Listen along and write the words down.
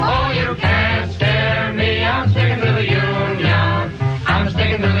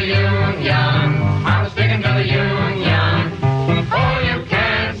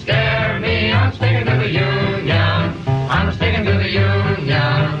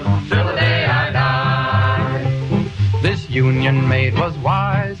union maid was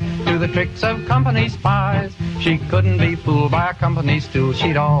wise to the tricks of company spies. She couldn't be fooled by a company stool.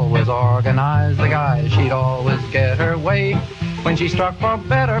 She'd always organize the guys. She'd always get her way. When she struck for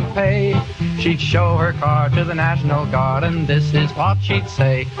better pay, she'd show her card to the National Guard, and this is what she'd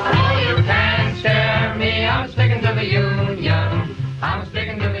say. Oh, you can't scare me. I'm sticking to the union. I'm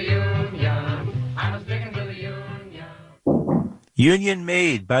sticking to the union. I'm sticking to the union. Union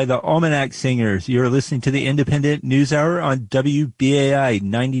Maid by the Almanac Singers. You're listening to the Independent News Hour on WBAI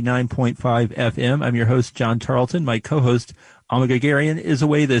 99.5 FM. I'm your host, John Tarleton. My co-host, Alma Gagarian, is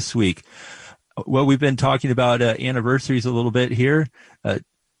away this week. Well, we've been talking about anniversaries a little bit here.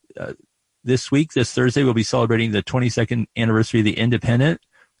 This week, this Thursday, we'll be celebrating the 22nd anniversary of the Independent.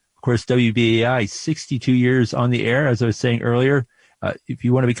 Of course, WBAI, 62 years on the air, as I was saying earlier. If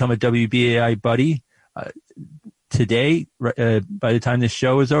you want to become a WBAI buddy, today, by the time this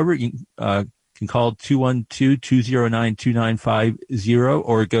show is over, you can call 212-209-2950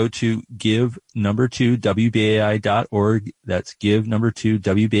 or go to give2wbai.org. That's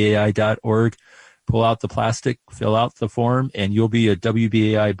give2wbai.org. Pull out the plastic, fill out the form, and you'll be a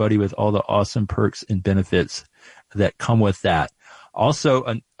WBAI buddy with all the awesome perks and benefits that come with that.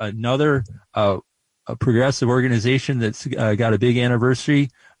 Also, another a progressive organization that's got a big anniversary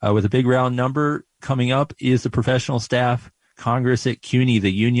with a big round number coming up is the Professional Staff Congress at CUNY,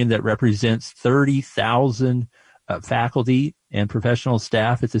 the union that represents 30,000 faculty and professional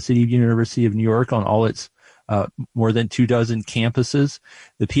staff at the City University of New York on all its more than 24 campuses.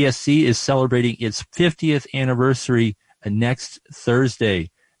 The PSC is celebrating its 50th anniversary next Thursday.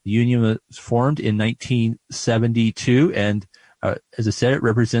 The union was formed in 1972, and as I said, it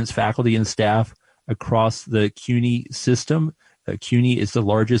represents faculty and staff across the CUNY system. CUNY is the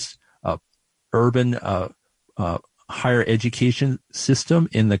largest urban higher education system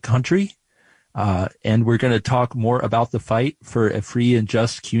in the country. And we're going to talk more about the fight for a free and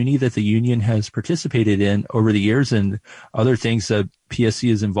just CUNY that the union has participated in over the years and other things that PSC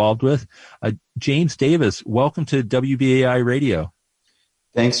is involved with. James Davis, welcome to WBAI Radio.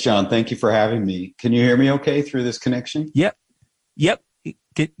 Thanks, John. Thank you for having me. Can you hear me okay through this connection? Yep.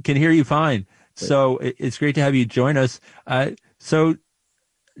 Can hear you fine. Great. So it's great to have you join us. So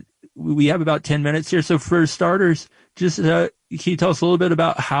we have about 10 minutes here. So for starters, just can you tell us a little bit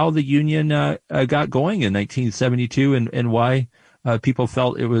about how the union got going in 1972 and why people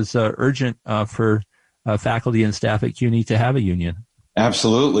felt it was urgent for faculty and staff at CUNY to have a union?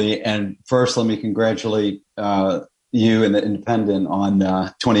 Absolutely. And first, let me congratulate you and the Independent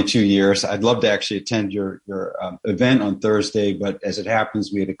on 22 years. I'd love to actually attend your event on Thursday, but as it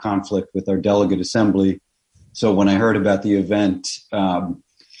happens, we had a conflict with our delegate assembly. So when I heard about the event,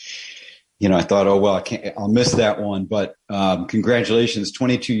 I thought, oh, well, I'll miss that one. But congratulations,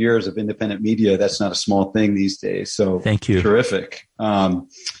 22 years of independent media. That's not a small thing these days. So thank you. Terrific. The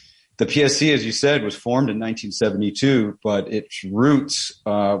PSC, as you said, was formed in 1972, but its roots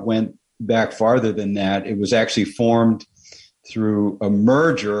went back farther than that. It was actually formed through a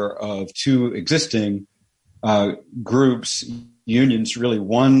merger of two existing groups, unions, really.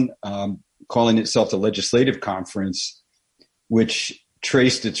 One calling itself the Legislative Conference, which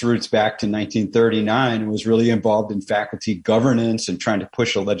traced its roots back to 1939 and was really involved in faculty governance and trying to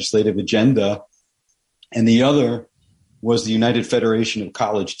push a legislative agenda. And the other was the United Federation of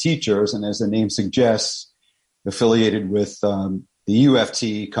College Teachers, and as the name suggests, affiliated with the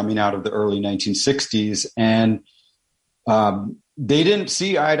UFT coming out of the early 1960s. And they didn't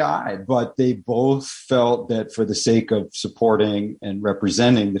see eye to eye, but they both felt that for the sake of supporting and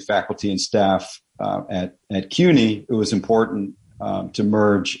representing the faculty and staff at CUNY, it was important to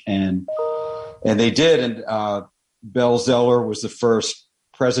merge, and they did. And Belle Zeller was the first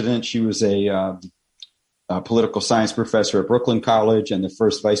president. She was a political science professor at Brooklyn College, and the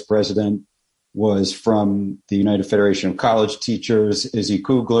first vice president was from the United Federation of College Teachers, Izzy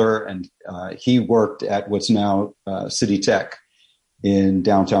Kugler, and he worked at what's now City Tech in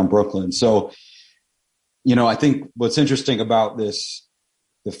downtown Brooklyn. So, I think what's interesting about the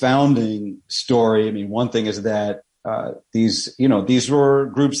founding story, I mean, one thing is that these were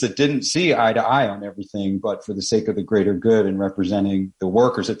groups that didn't see eye to eye on everything, but for the sake of the greater good and representing the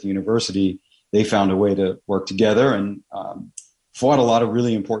workers at the university, they found a way to work together and fought a lot of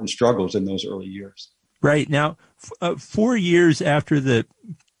really important struggles in those early years. Right. Now, 4 years after that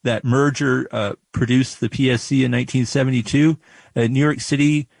merger produced the PSC in 1972, New York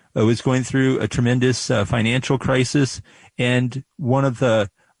City was going through a tremendous financial crisis, and one of the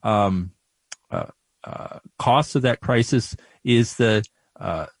costs of that crisis is the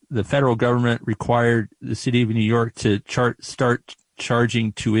federal government required the city of New York to start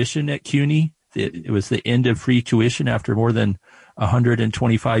charging tuition at CUNY it was the end of free tuition after more than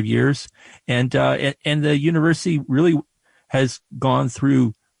 125 years. And the university really has gone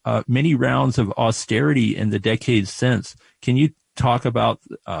through many rounds of austerity in the decades since. Can you talk about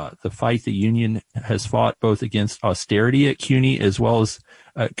the fight the union has fought both against austerity at CUNY as well as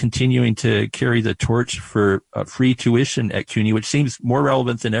continuing to carry the torch for free tuition at CUNY, which seems more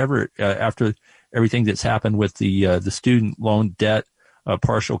relevant than ever after everything that's happened with the student loan debt,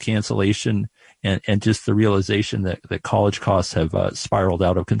 partial cancellation, and just the realization that college costs have spiraled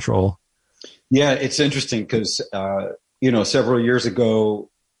out of control? Yeah, it's interesting because, several years ago,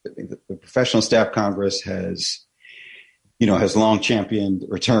 the Professional Staff Congress has long championed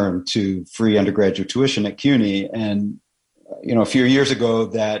return to free undergraduate tuition at CUNY. And, a few years ago,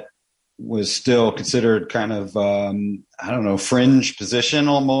 that was still considered kind of, fringe position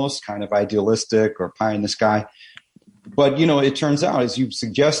almost, kind of idealistic or pie in the sky. But, it turns out, as you've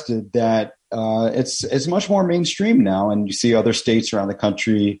suggested, that it's much more mainstream now. And you see other states around the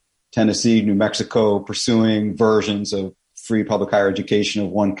country, Tennessee, New Mexico, pursuing versions of free public higher education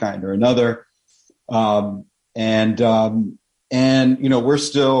of one kind or another. We're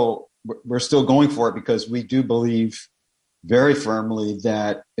still going for it because we do believe very firmly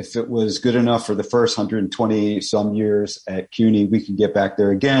that if it was good enough for the first 120 some years at CUNY, we can get back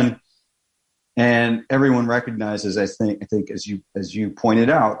there again. And everyone recognizes, I think, as you pointed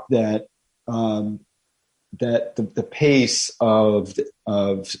out, that the pace of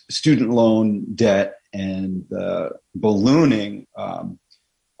student loan debt and the ballooning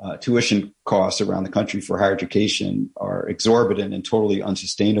tuition costs around the country for higher education are exorbitant and totally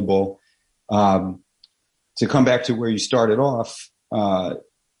unsustainable. To come back to where you started off,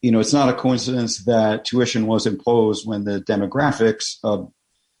 it's not a coincidence that tuition was imposed when the demographics of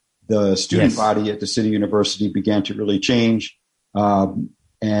the student body at the City University began to really change,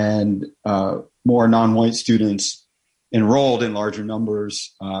 and more non-white students enrolled in larger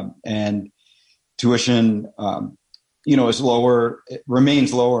numbers, and tuition is lower. It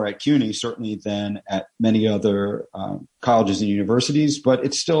remains lower at CUNY certainly than at many other colleges and universities, but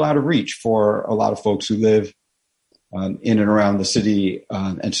it's still out of reach for a lot of folks who live in and around the city.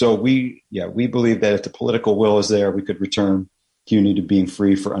 And so we believe that if the political will is there, we could return CUNY to being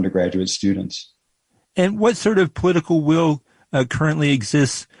free for undergraduate students. And what sort of political will currently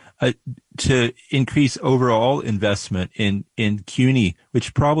exists to increase overall investment in CUNY,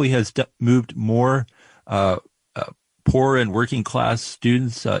 which probably has moved more poor and working class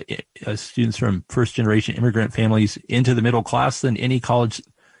students, students from first generation immigrant families into the middle class than any college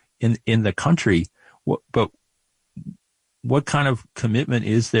in the country. But what kind of commitment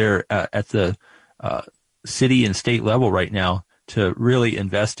is there at the city and state level right now to really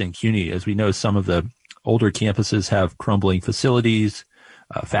invest in CUNY? As we know, some of the older campuses have crumbling facilities,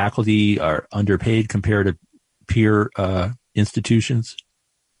 faculty are underpaid compared to peer institutions.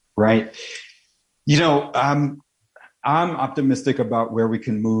 Right. I'm optimistic about where we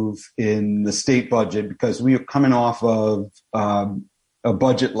can move in the state budget because we are coming off of a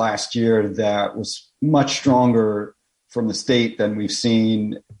budget last year that was much stronger from the state than we've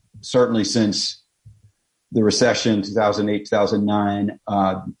seen certainly since the recession, 2008, 2009.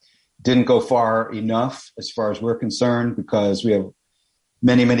 Didn't go far enough as far as we're concerned because we have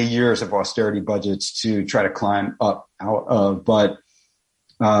many, many years of austerity budgets to try to climb up out of. But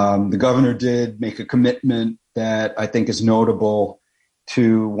the governor did make a commitment that I think is notable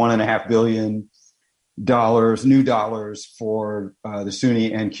to $1.5 billion new dollars for the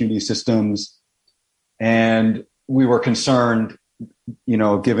SUNY and CUNY systems. And we were concerned,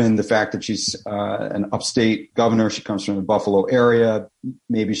 given the fact that she's an upstate governor, she comes from the Buffalo area,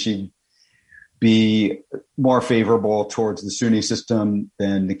 maybe she'd be more favorable towards the SUNY system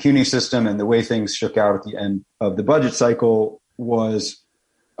than the CUNY system. And the way things shook out at the end of the budget cycle was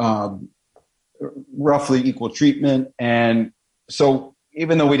roughly equal treatment. And so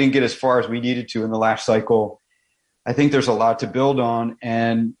even though we didn't get as far as we needed to in the last cycle, I think there's a lot to build on.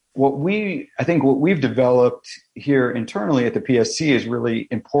 And what we've developed here internally at the PSC is really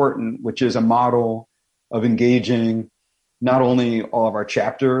important, which is a model of engaging not only all of our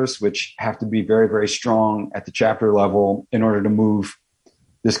chapters, which have to be very, very strong at the chapter level in order to move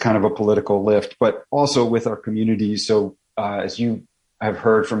this kind of a political lift, but also with our communities. So as you have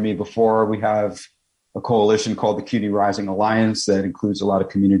heard from me before, we have a coalition called the CUNY Rising Alliance that includes a lot of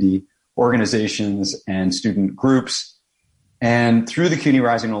community organizations and student groups. And through the CUNY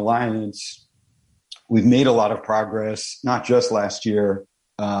Rising Alliance, we've made a lot of progress, not just last year,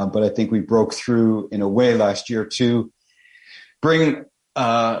 but I think we broke through in a way last year to bring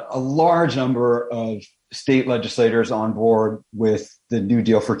a large number of state legislators on board with the New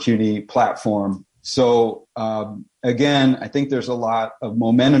Deal for CUNY platform. So again, I think there's a lot of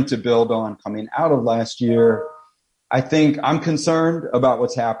momentum to build on coming out of last year. I think I'm concerned about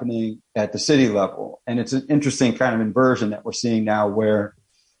what's happening at the city level. And it's an interesting kind of inversion that we're seeing now where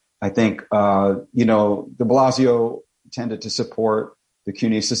I think, de Blasio tended to support the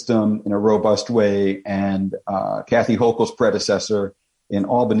CUNY system in a robust way. And Kathy Hochul's predecessor in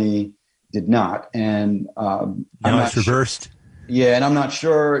Albany did not. And now it's reversed. Yeah. And I'm not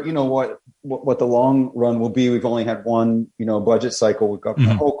sure, what the long run will be. We've only had one, budget cycle with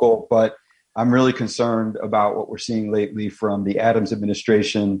Governor Hochul, but I'm really concerned about what we're seeing lately from the Adams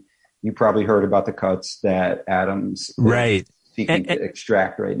administration. You probably heard about the cuts that Adams is seeking to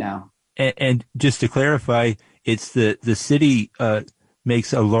extract right now. And just to clarify, it's the city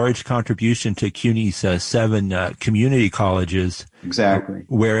makes a large contribution to CUNY's 7 community colleges. Exactly.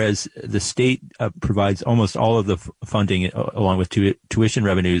 Whereas the state provides almost all of the funding along with tuition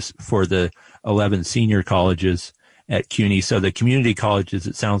revenues for the 11 senior colleges at CUNY. So the community colleges,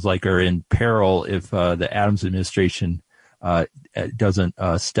 it sounds like, are in peril if the Adams administration doesn't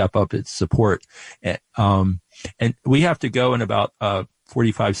step up its support. And we have to go in about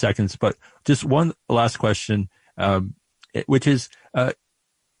 45 seconds, but just one last question, which is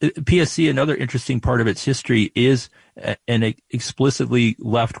PSC, another interesting part of its history is an explicitly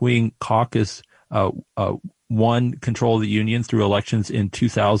left-wing caucus won control of the union through elections in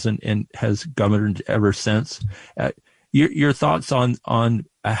 2000 and has governed ever since. Your thoughts on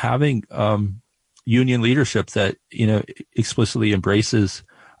having union leadership that explicitly embraces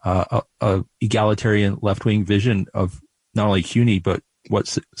a egalitarian left-wing vision of not only CUNY but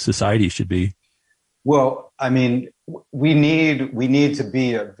what society should be? Well, I mean, we need to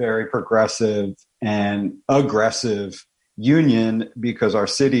be a very progressive and aggressive union because our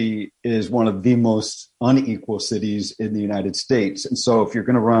city is one of the most unequal cities in the United States. And so if you're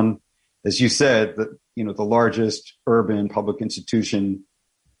going to run, as you said, the largest urban public institution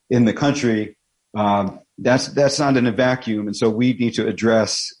in the country, that's not in a vacuum. And so we need to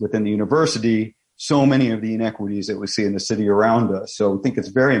address within the university so many of the inequities that we see in the city around us. So I think it's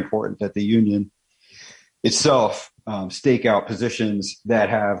very important that the union itself stake out positions that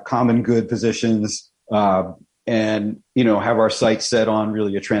have common good positions and have our sights set on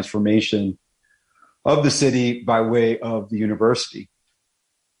really a transformation of the city by way of the university.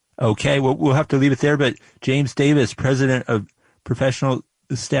 Okay, well, we'll have to leave it there. But James Davis, president of Professional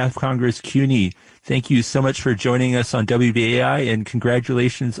Staff Congress CUNY, thank you so much for joining us on WBAI, and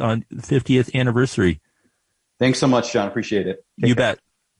congratulations on the 50th anniversary. Thanks so much, John. Appreciate it. You bet.